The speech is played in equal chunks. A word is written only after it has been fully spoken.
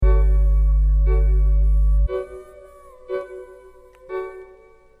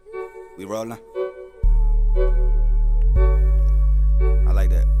rolling. I like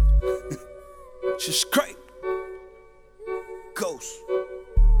that. Just great. Ghost.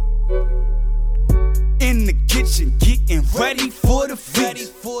 In the kitchen, getting ready for the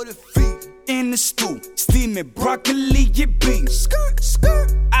feast. In the stew, steaming broccoli and beans.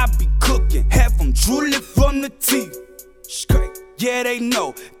 I be cooking, have them drooling from the teeth. Yeah, they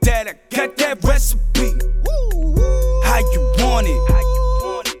know that I got that recipe. How you want it? How you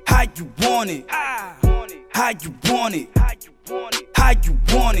want it? How you want it? How you want it? How you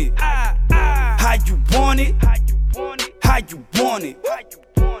want it? How you want it?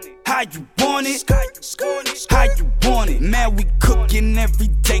 How you want it? How you want it? Man, we cooking every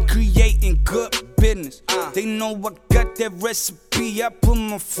day, creating good business. They know I got that recipe, I put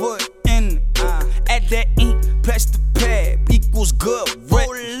my foot in it. Add that ink, plus the pad, equals good.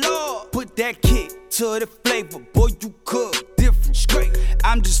 Put that kick to the flavor, boy, you cook different. Straight.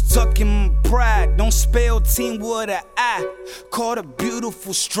 I'm just tucking my pride, don't spell team with an I. Caught a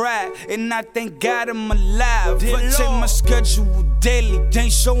beautiful stride, and I thank God I'm alive. I check my schedule daily,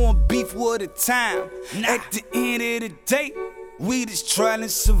 ain't showing beef with a time. At the end of the day, we just trying to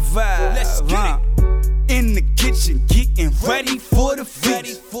survive. Let's get it. In the kitchen, getting ready for the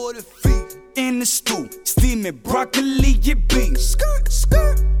feast. In the stew, steaming broccoli and beans.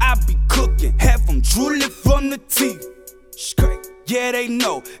 I be cooking, have them drooling from the teeth. Yeah, they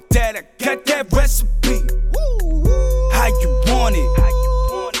know that I got that recipe. How you want it? How you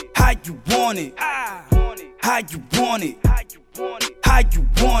want it? How you want it? How you want it? How you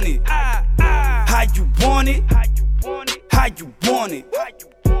want it? How you want it? How you want it?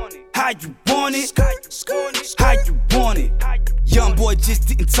 How you want it? Young boy just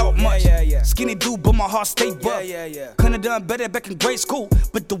didn't talk much. Skinny dude, but my heart stay buff. Could've done better back in grade school,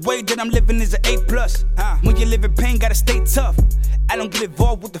 but the way that I'm living is an A+. When you live in pain, gotta stay tough. I don't get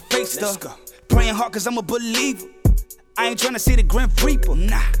involved with the fake stuff. Praying hard cause I'm a believer. I ain't tryna see the Grim Reaper.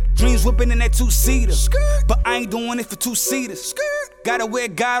 Nah, dreams whipping in that two-seater, but I ain't doing it for two-seaters. Gotta wear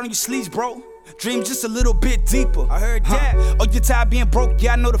God on your sleeves, bro. Dream just a little bit deeper. I heard that. Oh, you tired being broke?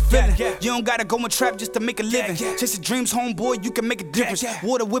 Yeah, I know the feeling. You don't gotta go and trap just to make a living. Chase your dreams, homeboy, you can make a difference.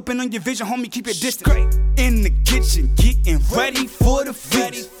 Water whipping on your vision, homie, keep it distant. In the kitchen, getting ready for the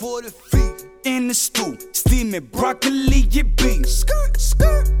feast. In the stew, steaming broccoli and beans.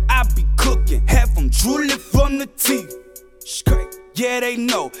 I be cooking, have them drooling from the teeth. Yeah, they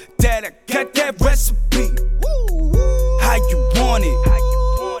know that I got that recipe. How you want it? How you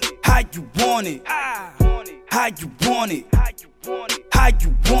want it? How you want it? How you want it? How you want it? How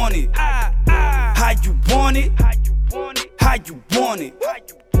you want it? How you want it? How you want it?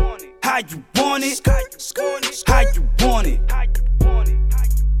 How you want it? How you want it?